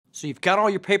So you've got all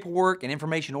your paperwork and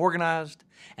information organized,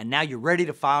 and now you're ready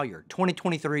to file your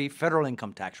 2023 federal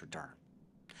income tax return.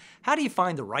 How do you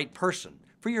find the right person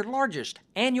for your largest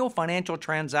annual financial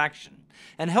transaction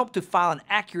and help to file an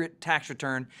accurate tax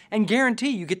return and guarantee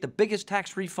you get the biggest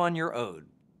tax refund you're owed?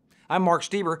 I'm Mark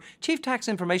Steber, Chief Tax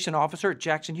Information Officer at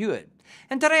Jackson Hewitt,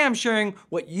 and today I'm sharing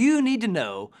what you need to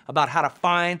know about how to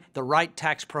find the right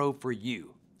tax pro for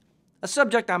you, a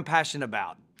subject I'm passionate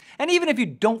about. And even if you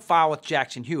don't file with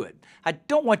Jackson Hewitt, I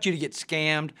don't want you to get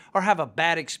scammed or have a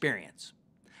bad experience.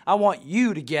 I want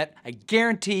you to get a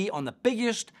guarantee on the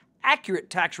biggest accurate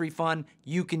tax refund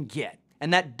you can get,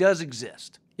 and that does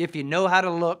exist if you know how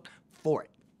to look for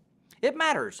it. It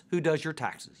matters who does your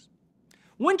taxes.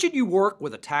 When should you work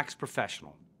with a tax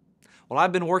professional? Well,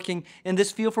 I've been working in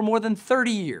this field for more than 30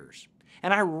 years,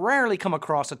 and I rarely come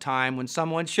across a time when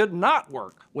someone should not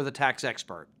work with a tax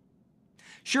expert.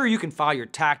 Sure, you can file your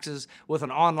taxes with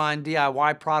an online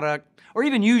DIY product or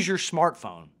even use your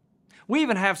smartphone. We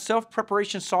even have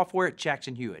self-preparation software at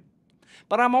Jackson Hewitt.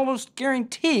 But I'm almost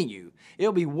guaranteeing you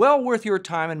it'll be well worth your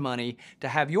time and money to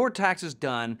have your taxes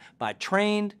done by a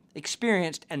trained,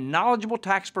 experienced, and knowledgeable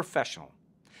tax professional,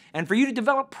 and for you to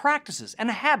develop practices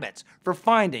and habits for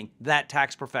finding that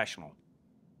tax professional.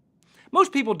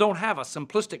 Most people don't have a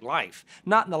simplistic life,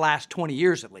 not in the last 20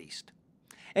 years at least.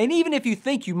 And even if you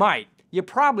think you might, you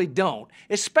probably don't,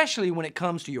 especially when it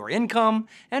comes to your income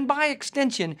and, by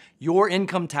extension, your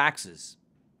income taxes.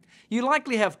 You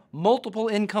likely have multiple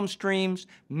income streams,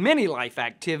 many life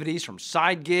activities from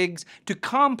side gigs to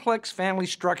complex family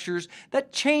structures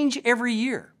that change every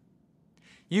year.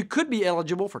 You could be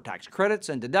eligible for tax credits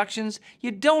and deductions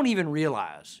you don't even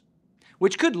realize,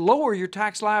 which could lower your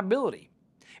tax liability,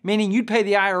 meaning you'd pay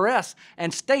the IRS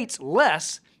and states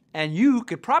less, and you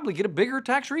could probably get a bigger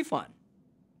tax refund.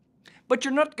 But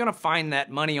you're not going to find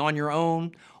that money on your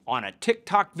own, on a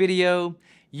TikTok video,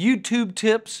 YouTube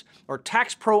tips, or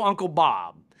Tax Pro Uncle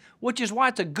Bob, which is why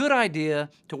it's a good idea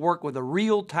to work with a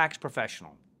real tax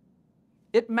professional.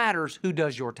 It matters who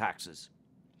does your taxes.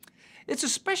 It's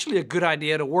especially a good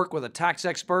idea to work with a tax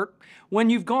expert when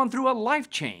you've gone through a life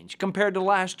change compared to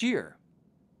last year.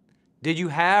 Did you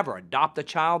have or adopt a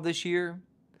child this year?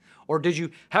 Or did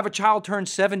you have a child turn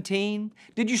 17?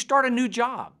 Did you start a new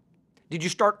job? Did you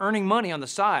start earning money on the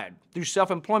side through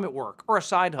self-employment work or a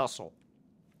side hustle?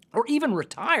 Or even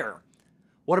retire?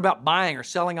 What about buying or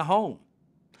selling a home?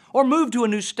 Or move to a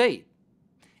new state?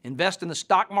 Invest in the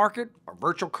stock market or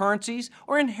virtual currencies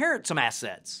or inherit some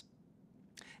assets?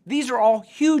 These are all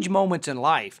huge moments in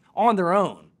life on their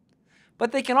own,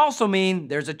 but they can also mean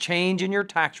there's a change in your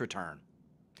tax return.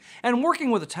 And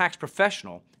working with a tax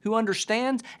professional who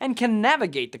understands and can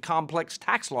navigate the complex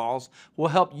tax laws will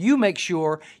help you make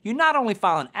sure you not only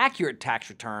file an accurate tax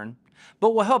return,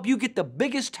 but will help you get the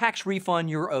biggest tax refund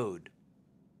you're owed.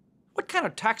 What kind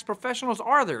of tax professionals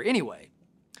are there anyway?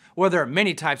 Well, there are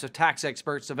many types of tax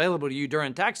experts available to you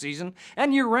during tax season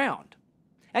and year-round.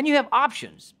 And you have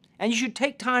options, and you should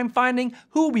take time finding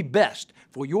who will be best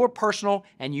for your personal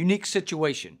and unique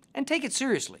situation, and take it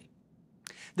seriously.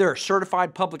 There are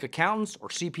certified public accountants or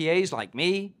CPAs like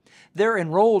me. There are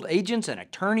enrolled agents and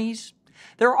attorneys.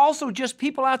 There are also just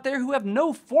people out there who have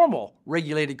no formal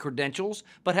regulated credentials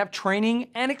but have training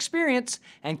and experience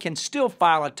and can still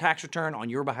file a tax return on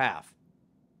your behalf.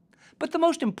 But the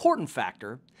most important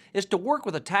factor is to work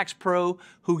with a tax pro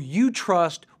who you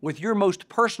trust with your most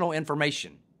personal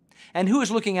information and who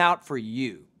is looking out for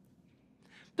you.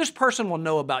 This person will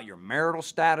know about your marital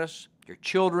status, your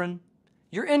children,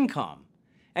 your income,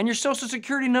 and your Social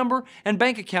Security number and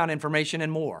bank account information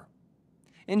and more.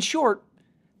 In short,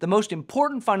 the most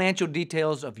important financial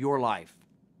details of your life.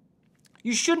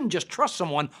 You shouldn't just trust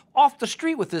someone off the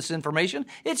street with this information.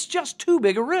 It's just too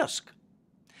big a risk.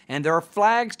 And there are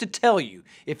flags to tell you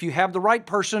if you have the right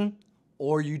person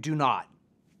or you do not.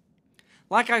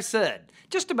 Like I said,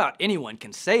 just about anyone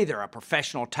can say they're a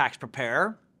professional tax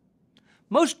preparer.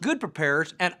 Most good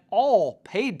preparers and all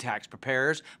paid tax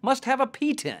preparers must have a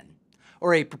P10,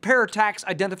 or a Preparer Tax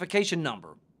Identification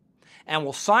Number, and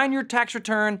will sign your tax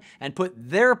return and put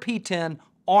their P10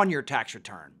 on your tax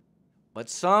return. But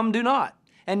some do not,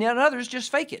 and yet others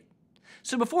just fake it.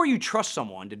 So before you trust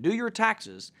someone to do your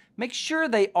taxes, make sure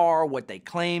they are what they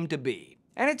claim to be.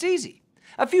 And it's easy.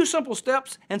 A few simple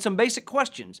steps and some basic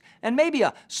questions, and maybe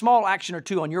a small action or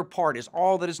two on your part is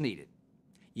all that is needed.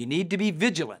 You need to be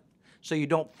vigilant so you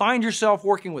don't find yourself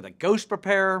working with a ghost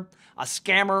preparer, a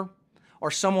scammer, or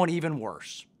someone even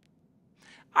worse.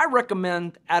 I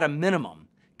recommend, at a minimum,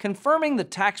 confirming the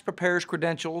tax preparer's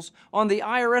credentials on the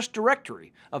IRS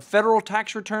directory of federal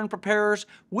tax return preparers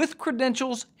with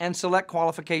credentials and select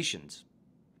qualifications.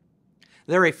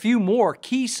 There are a few more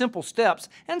key simple steps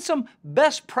and some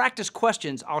best practice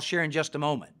questions I'll share in just a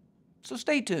moment. So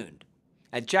stay tuned.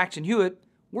 At Jackson Hewitt,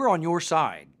 we're on your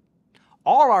side.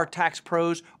 All our tax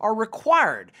pros are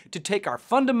required to take our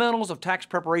fundamentals of tax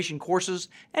preparation courses,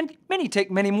 and many take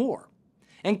many more,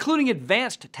 including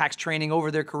advanced tax training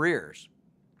over their careers.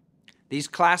 These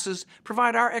classes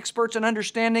provide our experts an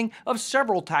understanding of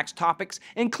several tax topics,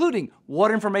 including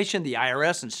what information the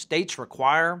IRS and states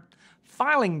require,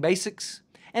 filing basics,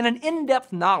 and an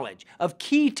in-depth knowledge of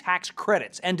key tax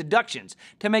credits and deductions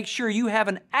to make sure you have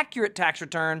an accurate tax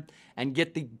return and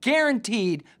get the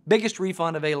guaranteed biggest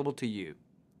refund available to you.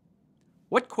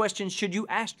 What questions should you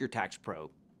ask your tax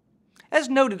pro? As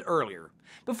noted earlier,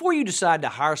 before you decide to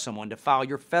hire someone to file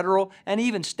your federal and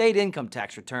even state income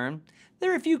tax return,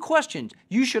 there are a few questions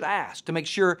you should ask to make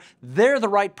sure they're the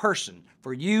right person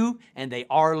for you and they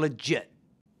are legit.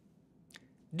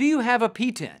 Do you have a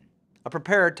P-10, a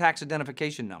prepared tax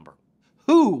identification number?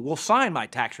 Who will sign my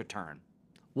tax return?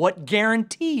 What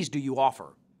guarantees do you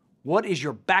offer? What is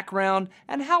your background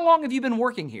and how long have you been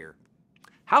working here?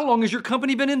 How long has your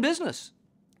company been in business?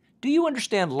 Do you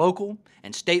understand local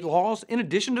and state laws in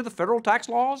addition to the federal tax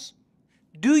laws?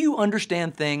 Do you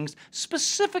understand things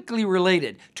specifically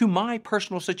related to my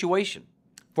personal situation?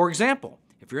 For example,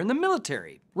 if you're in the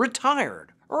military,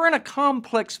 retired, or in a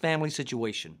complex family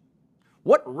situation.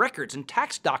 What records and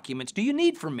tax documents do you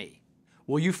need from me?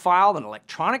 Will you file an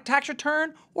electronic tax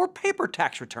return or paper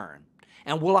tax return?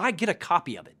 And will I get a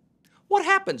copy of it? What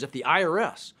happens if the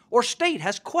IRS or state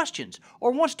has questions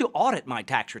or wants to audit my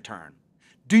tax return?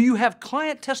 Do you have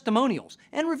client testimonials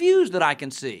and reviews that I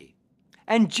can see?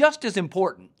 And just as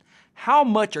important, how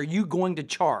much are you going to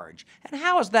charge and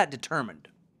how is that determined?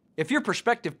 If your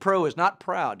prospective pro is not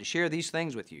proud to share these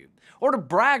things with you or to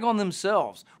brag on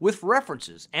themselves with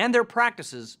references and their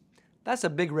practices, that's a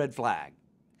big red flag,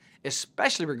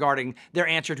 especially regarding their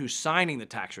answer to signing the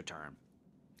tax return.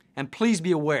 And please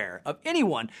be aware of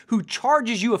anyone who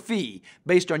charges you a fee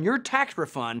based on your tax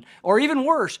refund, or even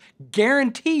worse,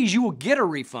 guarantees you will get a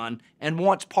refund and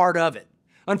wants part of it.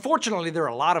 Unfortunately, there are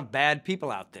a lot of bad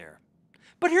people out there.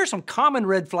 But here are some common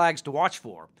red flags to watch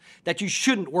for that you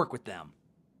shouldn't work with them.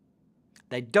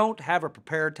 They don't have a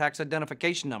prepared tax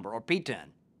identification number, or P-10,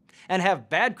 and have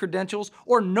bad credentials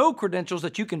or no credentials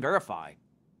that you can verify.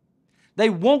 They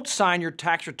won't sign your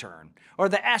tax return, or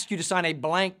they ask you to sign a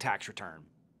blank tax return.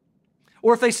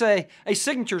 Or if they say a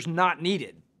signature is not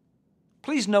needed,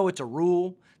 please know it's a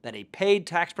rule that a paid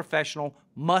tax professional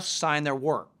must sign their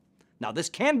work. Now, this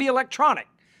can be electronic,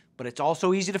 but it's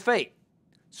also easy to fake.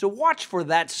 So watch for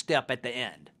that step at the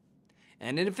end.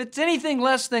 And if it's anything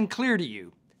less than clear to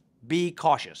you, be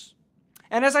cautious.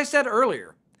 And as I said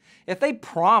earlier, if they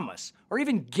promise or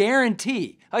even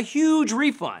guarantee a huge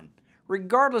refund,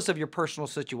 regardless of your personal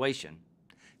situation,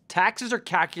 taxes are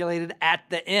calculated at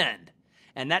the end,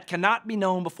 and that cannot be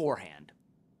known beforehand.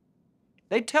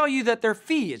 They tell you that their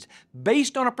fee is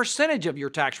based on a percentage of your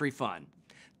tax refund.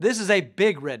 This is a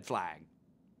big red flag.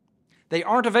 They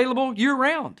aren't available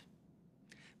year-round.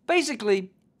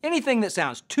 Basically, anything that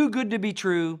sounds too good to be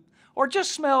true or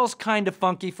just smells kind of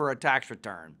funky for a tax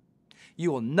return.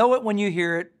 You will know it when you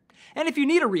hear it, and if you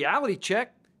need a reality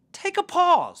check, take a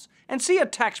pause and see a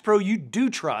tax pro you do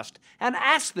trust and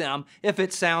ask them if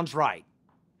it sounds right.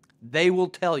 They will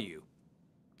tell you.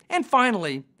 And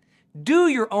finally, do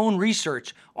your own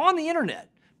research on the internet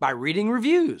by reading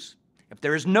reviews. If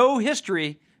there is no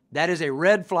history, that is a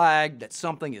red flag that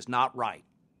something is not right.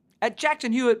 At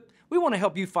Jackson Hewitt, we want to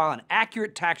help you file an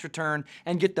accurate tax return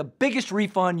and get the biggest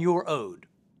refund you're owed.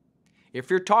 If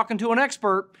you're talking to an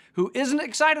expert who isn't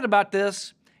excited about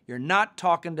this, you're not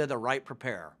talking to the right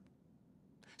preparer.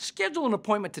 Schedule an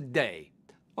appointment today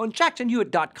on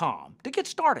jacksonhewitt.com to get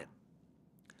started.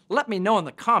 Let me know in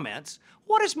the comments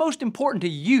what is most important to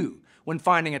you when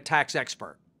finding a tax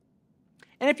expert.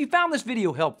 And if you found this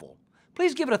video helpful,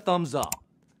 please give it a thumbs up.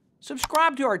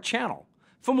 Subscribe to our channel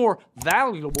for more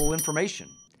valuable information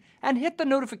and hit the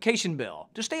notification bell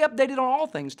to stay updated on all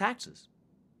things taxes.